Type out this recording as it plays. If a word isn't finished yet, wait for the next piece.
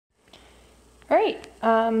Alright,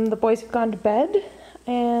 the boys have gone to bed,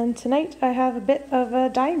 and tonight I have a bit of a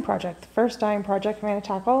dyeing project. The first dyeing project I'm going to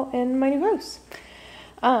tackle in my new house.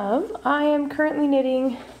 I am currently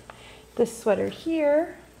knitting this sweater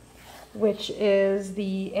here, which is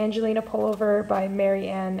the Angelina Pullover by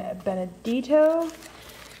Marianne Benedito.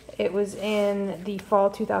 It was in the fall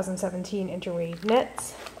 2017 Interwave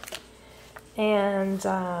Knits, and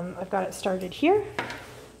I've got it started here.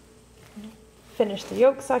 Finished the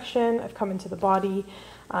yoke section. I've come into the body.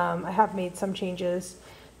 I have made some changes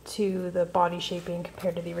to the body shaping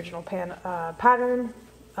compared to the original pattern.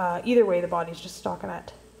 Either way, the body's just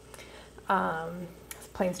stockinette. It's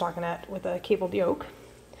plain stockinette with a cabled yoke.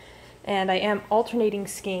 And I am alternating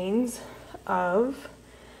skeins of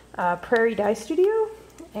Prairie Dye Studio,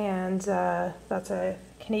 and that's a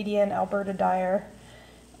Canadian Alberta dyer.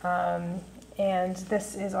 And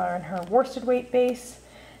this is on her worsted weight base.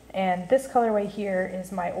 And this colorway here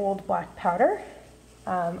is my old black powder.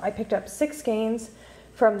 I picked up 6 skeins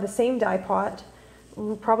from the same dye pot,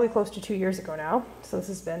 probably close to 2 years ago now. So this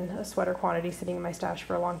has been a sweater quantity sitting in my stash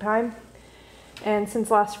for a long time. And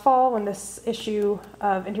since last fall, when this issue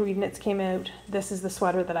of Interweave Knits came out, this is the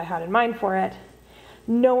sweater that I had in mind for it,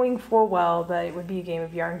 knowing full well that it would be a game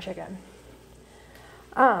of yarn chicken.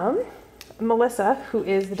 Melissa, who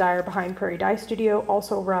is the dyer behind Prairie Dye Studio,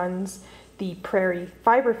 also runs the Prairie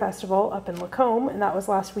Fiber Festival up in Lacombe, and that was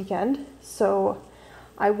last weekend. So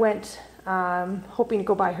I went hoping to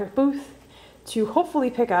go by her booth to hopefully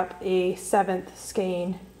pick up a 7th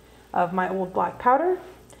skein of my old black powder,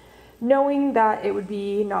 knowing that it would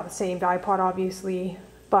be not the same dye pot obviously,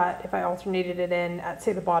 but if I alternated it in at,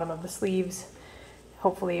 say, the bottom of the sleeves,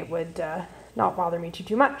 hopefully it would not bother me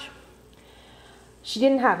too much. She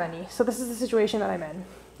didn't have any, so this is the situation that I'm in.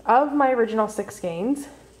 Of my original 6 skeins,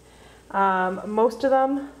 most of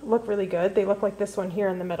them look really good. They look like this one here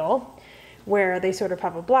in the middle, where they sort of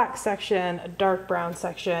have a black section, a dark brown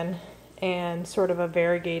section, and sort of a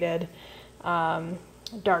variegated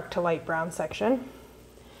dark to light brown section.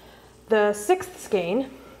 The 6th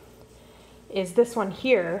skein is this one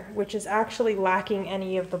here, which is actually lacking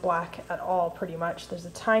any of the black at all, pretty much. There's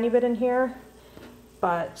a tiny bit in here,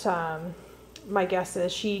 but my guess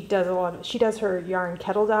is she does her yarn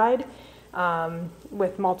kettle dyed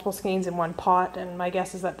with multiple skeins in one pot, and my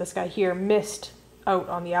guess is that this guy here missed out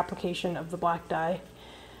on the application of the black dye,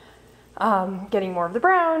 getting more of the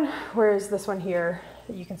brown, whereas this one here,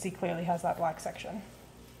 you can see clearly has that black section.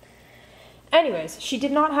 Anyways, she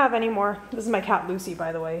did not have any more. This is my cat Lucy,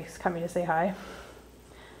 by the way, who's coming to say hi.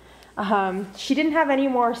 She didn't have any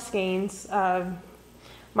more skeins of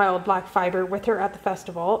my old black fiber with her at the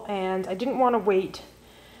festival, and I didn't want to wait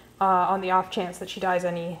on the off chance that she dies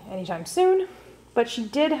anytime soon. But she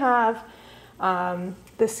did have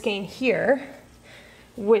this skein here,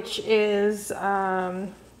 which is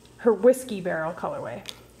her whiskey barrel colorway.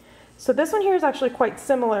 So this one here is actually quite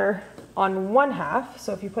similar on one half.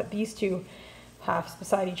 So if you put these two halves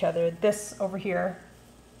beside each other, this over here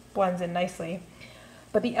blends in nicely.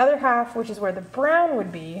 But the other half, which is where the brown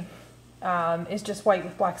would be, is just white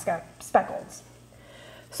with black speckles.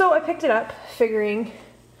 So I picked it up, figuring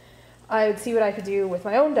I would see what I could do with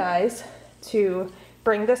my own dyes to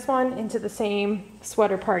bring this one into the same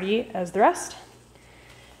sweater party as the rest.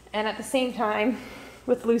 And at the same time,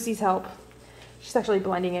 with Lucy's help, she's actually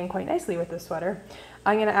blending in quite nicely with this sweater,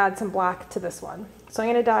 I'm going to add some black to this one. So I'm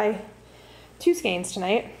going to dye 2 skeins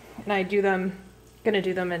tonight, and I'm going to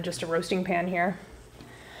do them in just a roasting pan here.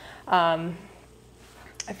 I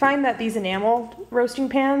find that these enamel roasting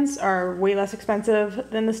pans are way less expensive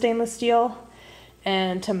than the stainless steel,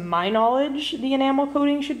 and to my knowledge, the enamel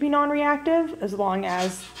coating should be non-reactive as long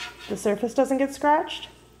as the surface doesn't get scratched.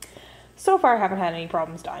 So far, I haven't had any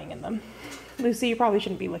problems dyeing in them. Lucy, you probably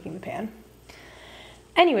shouldn't be licking the pan.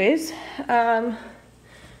 Anyways, as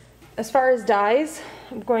far as dyes,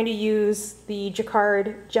 I'm going to use the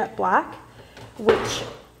Jacquard Jet Black, which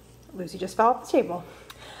Lucy just fell off the table.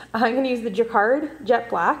 I'm going to use the Jacquard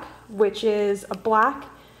Jet Black, which is a black,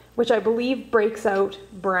 which I believe breaks out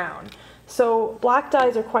brown. So black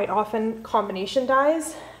dyes are quite often combination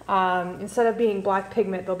dyes. Instead of being black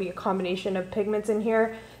pigment, there'll be a combination of pigments in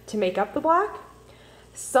here to make up the black.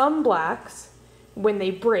 Some blacks, when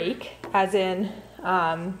they break, as in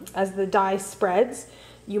as the dye spreads,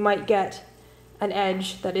 you might get an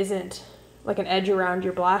edge that isn't, like an edge around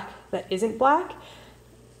your black that isn't black.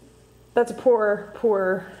 That's a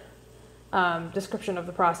poor description of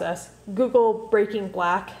the process. Google breaking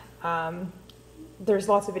black. There's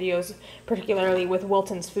lots of videos, particularly with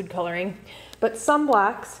Wilton's food coloring. But some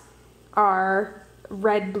blacks are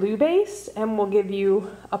red-blue based and will give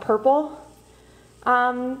you a purple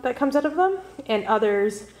that comes out of them, and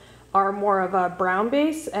others are more of a brown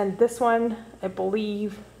base, and this one, I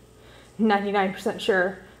believe, 99%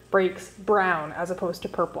 sure, breaks brown as opposed to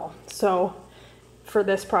purple. So for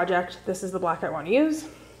this project, this is the black I want to use.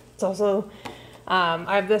 It's also,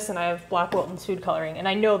 I have this and I have black Wilton's food coloring, and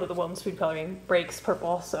I know that the Wilton's food coloring breaks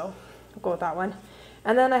purple, so I'll go with that one.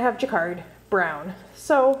 And then I have Jacquard brown.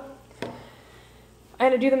 So I'm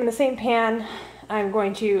going to do them in the same pan. I'm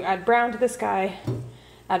going to add brown to this guy,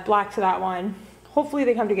 add black to that one. Hopefully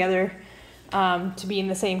they come together to be in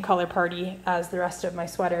the same color party as the rest of my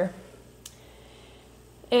sweater.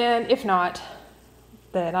 And if not,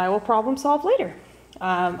 then I will problem solve later.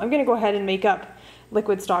 I'm going to go ahead and make up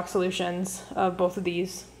liquid stock solutions of both of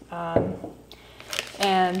these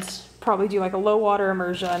and probably do like a low water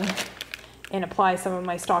immersion and apply some of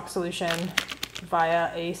my stock solution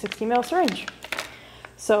via a 60 ml syringe.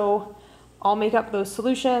 So I'll make up those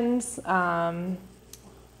solutions and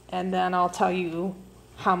then I'll tell you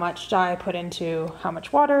how much dye I put into how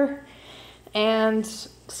much water and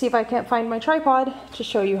see if I can't find my tripod to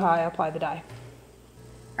show you how I apply the dye.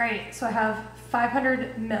 All right, so I have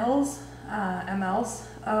 500 mLs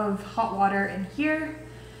of hot water in here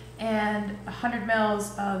and 100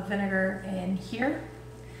 mLs of vinegar in here.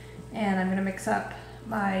 And I'm gonna mix up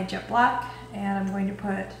my jet black and I'm going to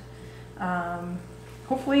put,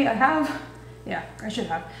 hopefully I have, yeah, I should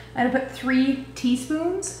have. I'm gonna put 3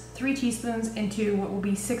 teaspoons into what will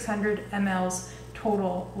be 600 mLs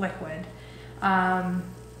total liquid.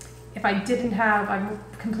 If I didn't have, I'm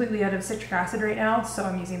completely out of citric acid right now, so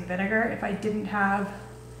I'm using the vinegar. If I didn't have,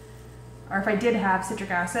 or if I did have citric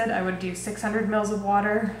acid, I would do 600 mLs of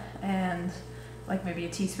water and like maybe a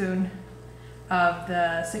teaspoon of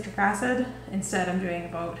the citric acid. Instead, I'm doing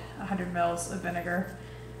about 100 mLs of vinegar.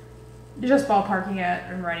 Just ballparking it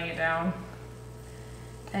and writing it down.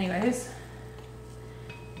 Anyways.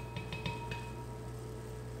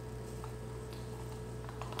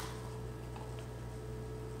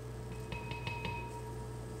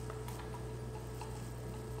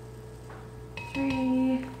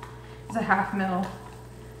 Is a half ml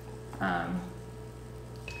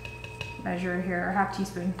measure here, or half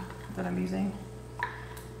teaspoon that I'm using.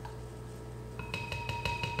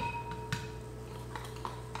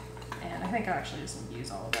 And I think I actually just need to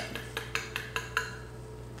use all of it.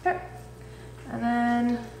 Okay, and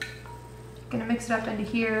then I'm gonna mix it up into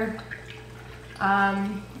here.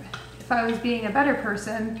 If I was being a better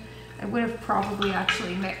person, I would have probably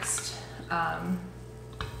actually mixed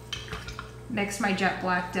my jet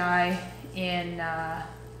black dye in a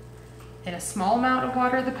small amount of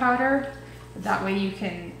water, the powder. That way you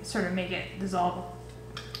can sort of make it dissolve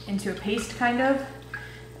into a paste kind of,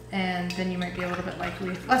 and then you might be a little bit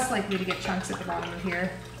less likely to get chunks at the bottom of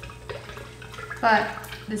here. But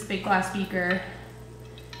this big glass beaker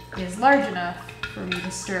is large enough for me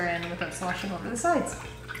to stir in without sloshing over the sides.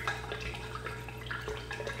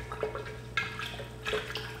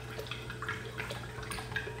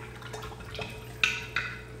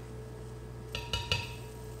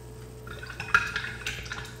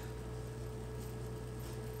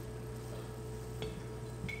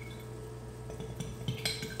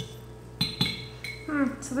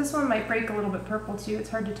 So this one might break a little bit purple too, it's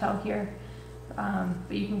hard to tell here,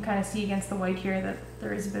 but you can kind of see against the white here that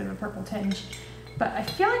there is a bit of a purple tinge. But I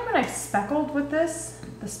feel like when I've speckled with this,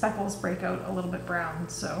 the speckles break out a little bit brown,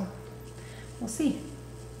 so we'll see.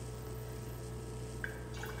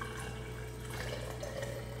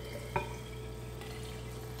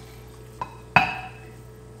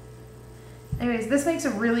 Anyways, this makes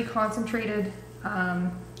a really concentrated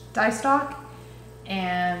dye stock,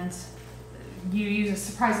 and you use a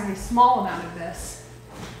surprisingly small amount of this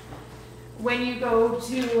when you go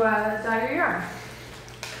to dye your yarn.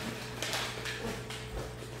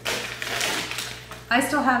 I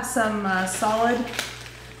still have some solid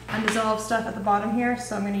undissolved stuff at the bottom here,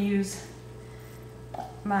 so I'm going to use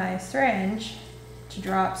my syringe to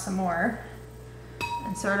drop some more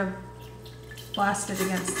and sort of blast it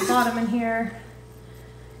against the bottom in here.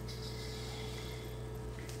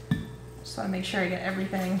 Just want to make sure I get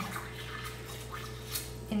everything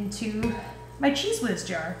into my Cheese Whiz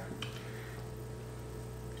jar.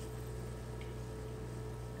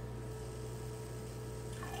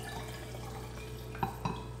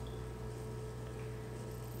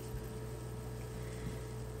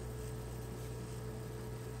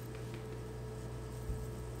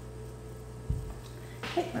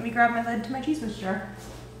 Okay, let me grab my lid to my Cheese Whiz jar.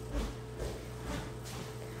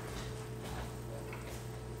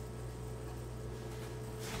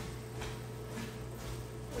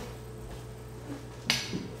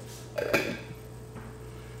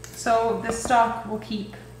 So So this stock will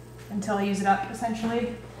keep until I use it up,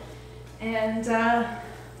 essentially. And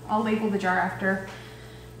I'll label the jar after,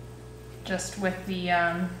 just with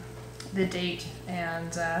the date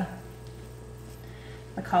and the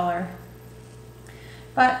color.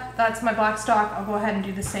 But that's my black stock. I'll go ahead and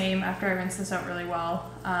do the same after I rinse this out really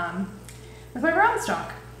well with my brown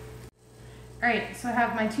stock. Alright, so I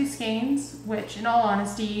have my 2 skeins, which in all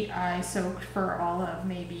honesty I soaked for all of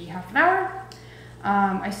maybe half an hour.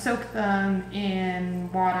 I soaked them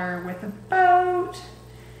in water with about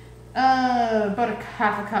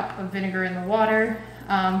half a cup of vinegar in the water.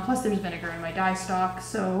 Plus there's vinegar in my dye stock,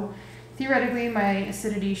 so theoretically my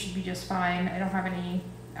acidity should be just fine. I don't have any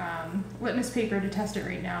litmus paper to test it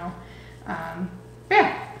right now. But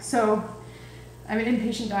yeah, so I'm an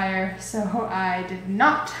impatient dyer, so I did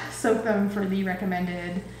not soak them for the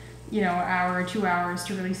recommended, hour or 2 hours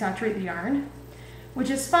to really saturate the yarn, which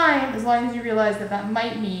is fine as long as you realize that that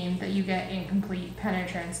might mean that you get incomplete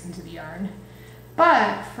penetrance into the yarn.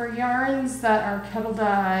 But for yarns that are kettle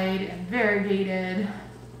dyed and variegated,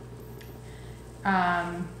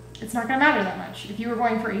 it's not going to matter that much. If you were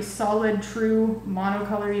going for a solid, true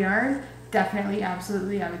monocolor yarn, definitely,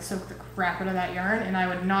 absolutely, I would soak the crap out of that yarn and I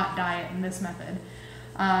would not dye it in this method.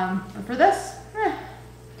 But for this,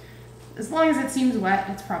 as long as it seems wet,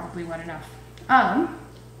 it's probably wet enough.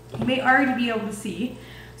 You may already be able to see.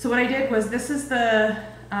 So what I did was, this is the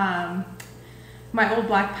my old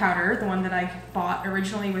black powder, the one that I bought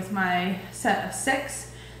originally with my set of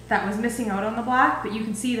 6 that was missing out on the black, but you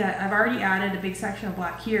can see that I've already added a big section of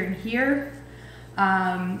black here and here.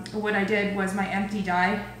 What I did was my empty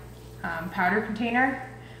dye powder container,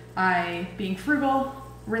 I, being frugal,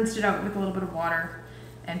 rinsed it out with a little bit of water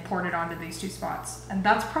and poured it onto these 2 spots. And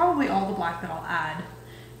that's probably all the black that I'll add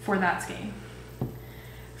for that skein.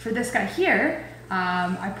 For this guy here,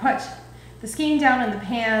 I put the skein down in the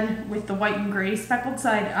pan with the white and gray speckled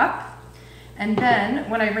side up. And then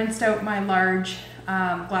when I rinsed out my large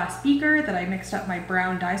glass beaker that I mixed up my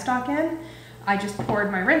brown dye stock in, I just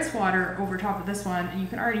poured my rinse water over top of this one, and you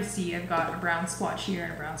can already see I've got a brown splotch here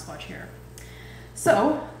and a brown splotch here.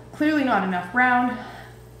 So clearly not enough brown.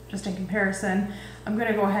 Just in comparison, I'm going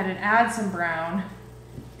to go ahead and add some brown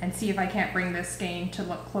and see if I can't bring this skein to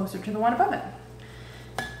look closer to the one above it.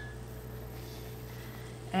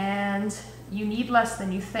 And you need less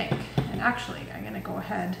than you think. And actually, I'm going to go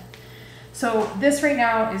ahead. So this right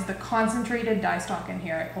now is the concentrated dye stock in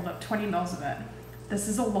here. I pulled up 20 mils of it. This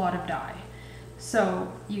is a lot of dye.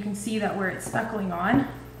 So you can see that where it's speckling on,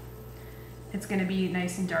 it's going to be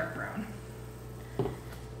nice and dark brown.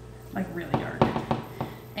 Like really dark.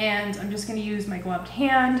 And I'm just going to use my gloved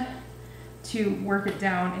hand to work it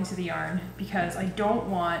down into the yarn, because I don't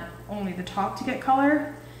want only the top to get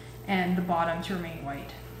color and the bottom to remain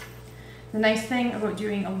white. The nice thing about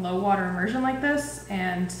doing a low water immersion like this,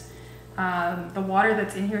 and the water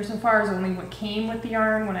that's in here so far is only what came with the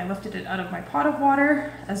yarn when I lifted it out of my pot of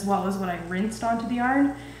water, as well as what I rinsed onto the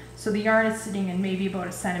yarn. So the yarn is sitting in maybe about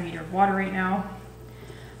 1 centimeter of water right now.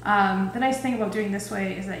 The nice thing about doing this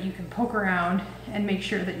way is that you can poke around and make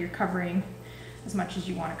sure that you're covering as much as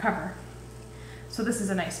you want to cover. So this is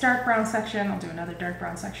a nice dark brown section. I'll do another dark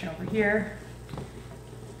brown section over here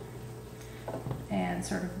and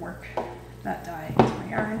sort of work that dye into my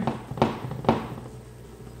yarn.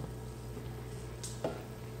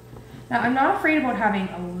 Now I'm not afraid about having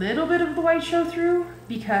a little bit of the white show through,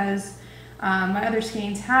 because my other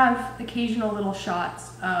skeins have occasional little shots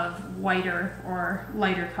of whiter or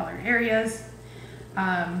lighter colored areas.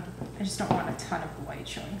 I just don't want a ton of the white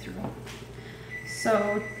showing through.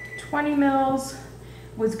 So 20 mils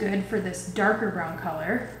was good for this darker brown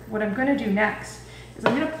color. What I'm going to do next is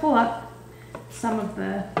I'm going to pull up some of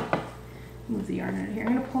the, move the yarn out of here,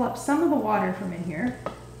 I'm going to pull up some of the water from in here.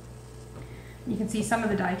 You can see some of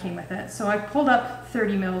the dye came with it. So I pulled up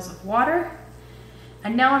 30 mils of water,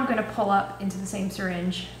 and now I'm going to pull up into the same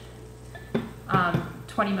syringe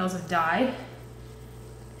 20 mils of dye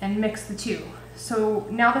and mix the 2. So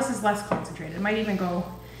now this is less concentrated. I might even go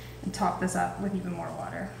and top this up with even more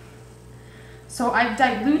water. So I've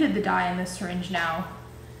diluted the dye in this syringe now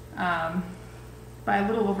by a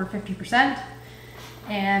little over 50%,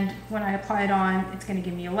 and when I apply it on, it's going to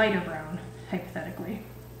give me a lighter brown, hypothetically.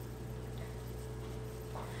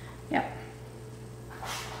 Yep.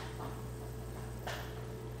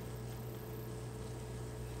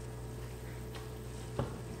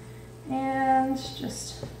 And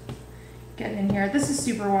just get in here. This is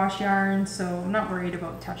superwash yarn, so I'm not worried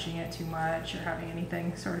about touching it too much or having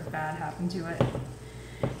anything sort of bad happen to it.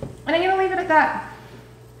 And I'm going to leave it at that.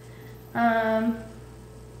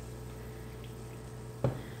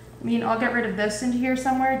 I mean, I'll get rid of this into here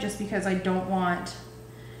somewhere just because I don't want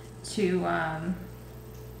to,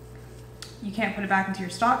 you can't put it back into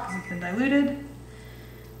your stock because it's been diluted,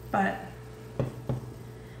 but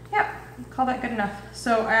yep, call that good enough.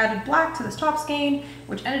 So I added black to this top skein,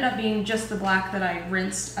 which ended up being just the black that I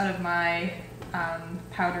rinsed out of my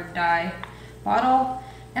powdered dye bottle,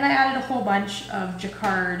 and I added a whole bunch of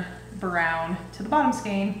jacquard brown to the bottom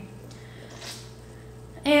skein.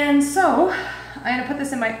 And so I'm gonna put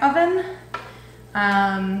this in my oven.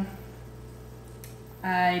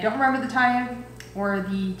 I don't remember the time or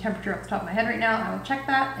the temperature off the top of my head right now. I will check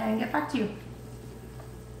that and get back to you.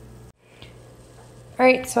 All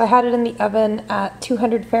right, so I had it in the oven at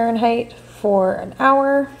 200 Fahrenheit for an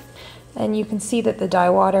hour, and you can see that the dye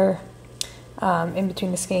water in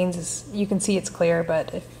between the skeins is, you can see it's clear,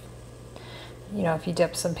 but if you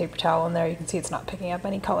dip some paper towel in there, you can see it's not picking up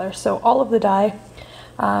any color. So all of the dye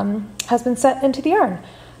has been set into the yarn.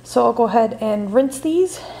 So I'll go ahead and rinse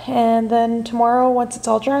these, and then tomorrow, once it's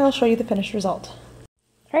all dry, I'll show you the finished result.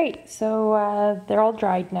 All right, so they're all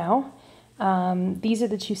dried now. These are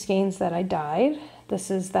the two skeins that I dyed. This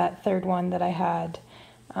is that third one that I had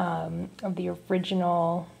of the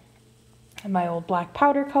original, my old black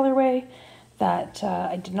powder colorway that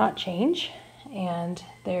I did not change. And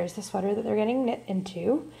there's the sweater that they're getting knit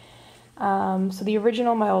into. So the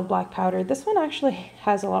original, my old black powder, this one actually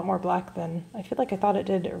has a lot more black than I feel like I thought it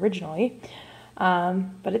did originally,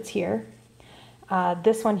 but it's here.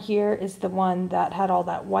 This one here is the one that had all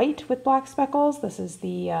that white with black speckles. This is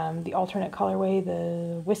the alternate colorway,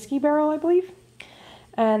 the whiskey barrel, I believe.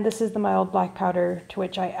 And this is the my old black powder to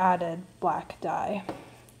which I added black dye.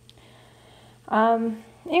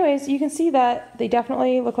 Anyways, you can see that they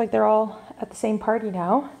definitely look like they're all at the same party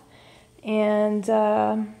now. And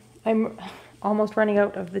I'm almost running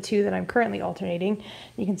out of the two that I'm currently alternating.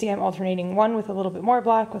 You can see I'm alternating one with a little bit more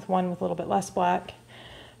black with one with a little bit less black.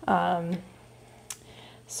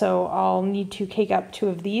 So I'll need to cake up two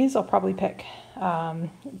of these. I'll probably pick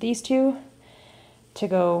these two to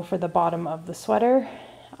go for the bottom of the sweater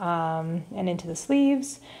and into the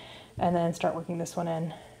sleeves, and then start working this one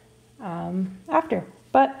in after.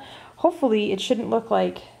 But hopefully it shouldn't look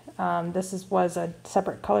like this was a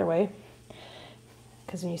separate colorway,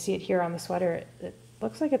 because when you see it here on the sweater, it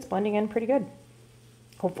looks like it's blending in pretty good,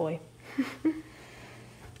 hopefully.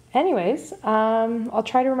 Anyways, I'll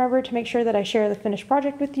try to remember to make sure that I share the finished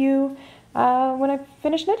project with you when I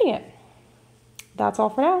finish knitting it. That's all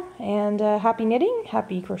for now, and happy knitting,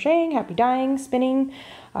 happy crocheting, happy dyeing, spinning,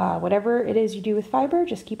 whatever it is you do with fiber,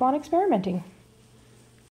 just keep on experimenting.